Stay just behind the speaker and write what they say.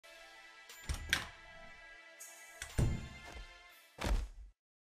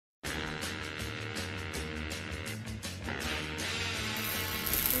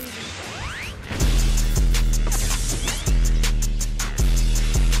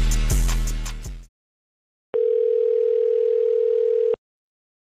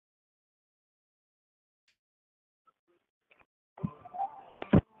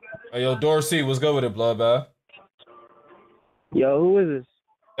Hey, yo, Dorsey, what's good with it, blood, man? Yo, who is this?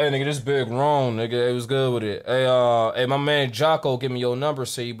 Hey, nigga, this big wrong, nigga. It was good with it. Hey, my man Jocko, give me your number.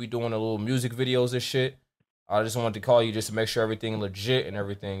 So you be doing a little music videos and shit. I just wanted to call you just to make sure everything legit and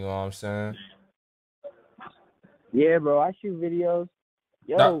everything. You know what I'm saying? Yeah, bro, I shoot videos.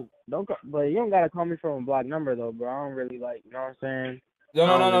 That, Yo, don't call, but you don't gotta call me from a block number though, bro. I don't really like, you know what I'm saying? no, I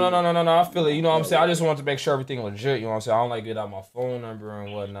no, don't no, no, no, really. no, no, no, no. I feel it. You know what I'm saying? I Yeah, just wanted to make sure everything legit. You know what I'm saying? I don't like get out my phone number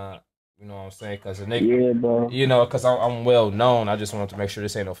and whatnot. You know what I'm saying? Because the nigga, yeah, bro. because I'm well known. I just wanted to make sure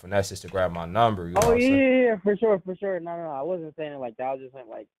this ain't no finesses to grab my number. You know Oh what I'm yeah, saying? yeah, yeah, for sure, for sure. No, no, no. I wasn't saying it like that. I was just saying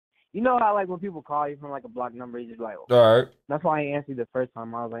like, you know how like when people call you from like a block number, you just like, oh. All right. That's why I ain't answered the first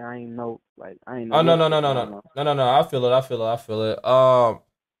time. I was like, I ain't know Oh no what no was no no going no on. no no no! I feel it. I feel it. I feel it.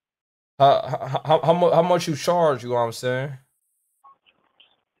 How much you charge? You know what I'm saying?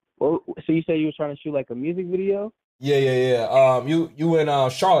 Well, so you say you were trying to shoot like a music video? Yeah yeah yeah. You in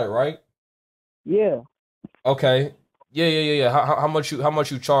Charlotte, right? Yeah, Okay. Yeah yeah yeah yeah. How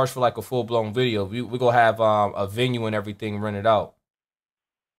much you charge for like a full blown video? We gonna have a venue and everything rented out,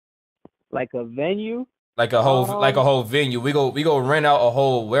 like a venue. like a Um, whole venue. We go rent out a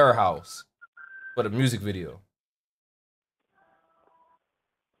whole warehouse for the music video.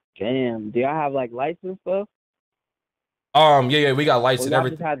 damn. Do y'all have like lights and stuff, Yeah yeah. We got lights or and y'all just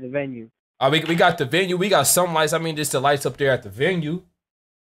everything. have the venue? We got the venue. We got some lights. I mean, just the lights up there at the venue.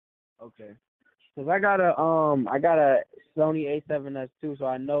 Okay. Cause I got a Sony A7S too, so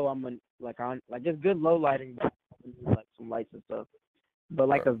I know I'm like on like just good low lighting, but like some lights and stuff. But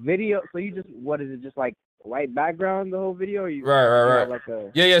like a video, so you just what is it? Just like white background the whole video, or Right, right, you have right. like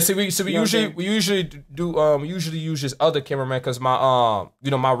a Yeah, yeah. See, we you know what I'm usually saying? we usually do we usually use this other cameraman because my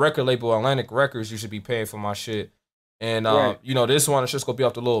my record label Atlantic Records used to be paying for my shit, and Right. this one is just gonna be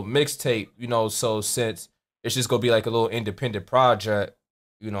off the little mixtape, so since it's just gonna be like a little independent project,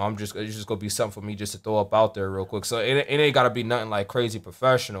 it's just gonna be something for me just to throw up out there real quick. So it ain't gotta be nothing like crazy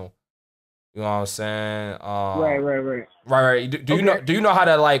professional. You know what I'm saying? Right. Right. Right. Right, right. Do you know Okay. do you know how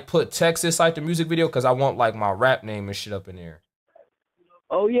to like put text inside the music video? Because I want like my rap name and shit up in there.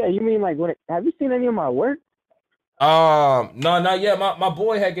 Oh yeah, you mean like what? Have you seen any of my work? No, not yet. My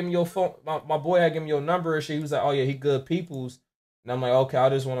boy had given me your phone. My boy had given me your number and shit. He was like, "Oh yeah, he good people's." And I'm like, "Okay, I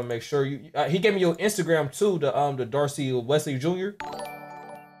just want to make sure you." He gave me your Instagram too, the Darcy Wesley Jr.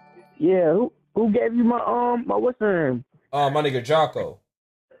 Yeah. Who gave you my what's her name? My nigga Jocko.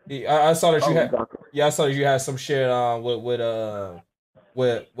 I saw that you Oh, had. Doc. Yeah, I saw that you had some shit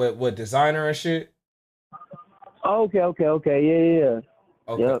with designer and shit. Oh, okay. Okay. Okay. Yeah. Yeah.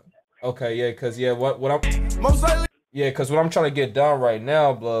 Okay, Yeah. Yep. okay, yeah, cause yeah, what I'm most likely. Yeah, cause what I'm trying to get done right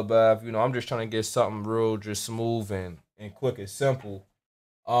now, blood bath. I'm just trying to get something real, just smooth and quick and simple.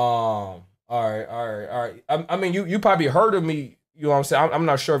 All right, all right, all right. I mean, you probably heard of me. You know what I'm saying? I'm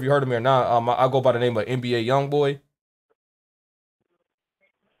not sure if you heard of me or not. I go by the name of NBA Youngboy.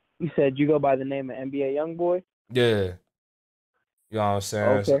 You said you go by the name of NBA Youngboy. Yeah, you know what I'm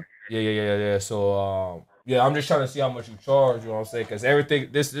saying? Okay. Yeah, yeah, yeah, yeah. So, yeah, I'm just trying to see how much you charge. You know what I'm saying? Because everything,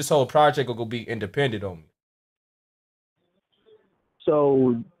 this whole project will go be independent on me.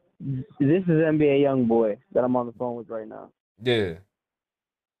 So this is NBA Youngboy that I'm on the phone with right now. Yeah.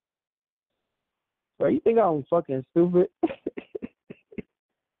 Bro, you think I'm fucking stupid?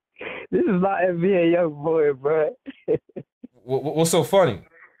 This is not NBA Youngboy, bro. What's so funny?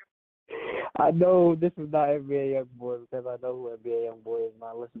 I know this is not NBA Youngboy because I know who NBA Youngboy is and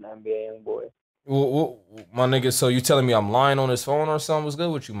I listen to NBA Youngboy. My nigga, so you telling me I'm lying on his phone or something? What's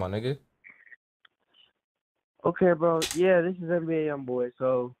good with you, my nigga? Okay, bro. Yeah, this is NBA Youngboy.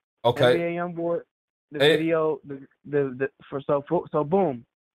 So Okay. NBA Youngboy, the Hey, video, the for so boom.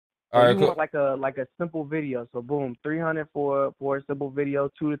 all So right, you want cool. like a simple video. So boom, 300 for a simple video,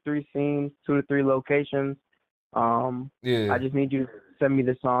 2 to 3 scenes, 2 to 3 locations. I Yeah. just need you to send me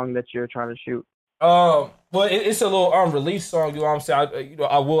the song that you're trying to shoot. Well, it's a little unreleased song. You know what I'm saying?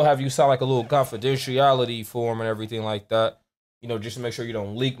 I will have you sign like a little confidentiality form and everything like that. Just to make sure you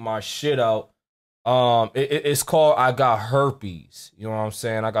don't leak my shit out. It's called "I Got Herpes." You know what I'm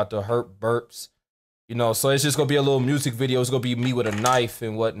saying? I got the herp burps. So it's just gonna be a little music video. It's gonna be me with a knife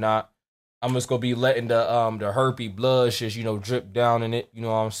and whatnot. I'm just gonna be letting the herpy blood just drip down in it. You know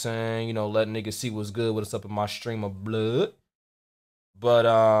what I'm saying? Letting niggas see what's good, what's up in my stream of blood. But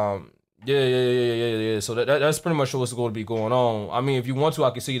yeah, yeah, yeah, yeah, yeah, yeah. So that's pretty much what's going to be going on. I mean, if you want to, I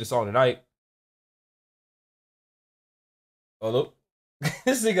can see the song tonight. Hello,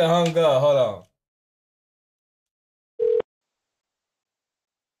 this nigga hung up. Hold on.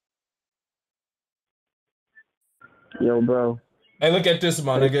 Yo, bro. Hey, look at this,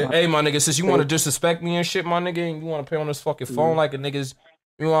 my nigga. FaceTime. Hey, my nigga, since you want to Face, disrespect me and shit, my nigga, and you want to play on this fucking phone like a nigga's,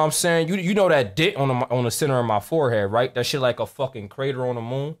 You know what I'm saying? You know that dick on the center of my forehead, right? That shit like a fucking crater on the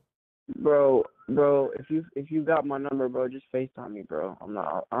moon. Bro, if you got my number, bro, just FaceTime me, bro.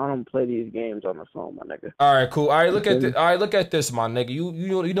 I don't play these games on the phone, my nigga. All right, cool. All right, look You at feel this. me? All right, look at this, my nigga. You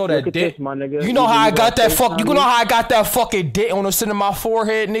know Look that at this, dick. my nigga. You know how Either I you got gonna that fuck. You FaceTime know me, how I got that fucking dick on the center of my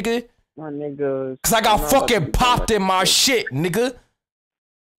forehead, nigga. my nigga. Cause I got I'm not about to fucking be doing popped that in my shit. shit, nigga.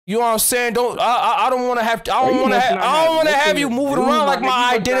 You know what I'm saying? I don't want to have to. Bro, you must not I don't want to have nothing you to moving do, around my like nigga. You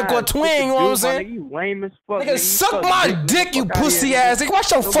my must not identical have shit twin. to You know what I'm do, my saying? nigga. You lame as fuck, Nigga, nigga. You suck suck my dick, dick, nigga. you Fuck out of pussy here, ass nigga. nigga.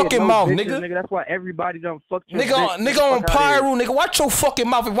 Watch your Don't get fucking no mouth, bitches, nigga. nigga. That's why everybody done fucked your Nigga, bitch, nigga on Fuck out of here. Pyro, nigga. Watch your fucking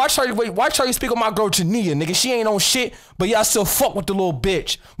mouth. And watch how you speak on my girl Jania, nigga. She ain't on shit, but y'all still fuck with the little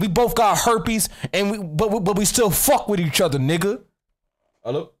bitch. We both got herpes, and but we still fuck with each other, nigga.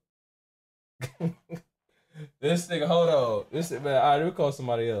 Hello. This nigga, hold on. This man, all right, let me call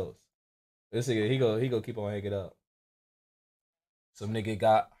somebody else. This nigga, he go keep on hanging up. Some nigga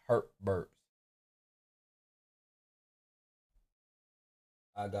got hurt burps.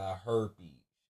 I got herpes.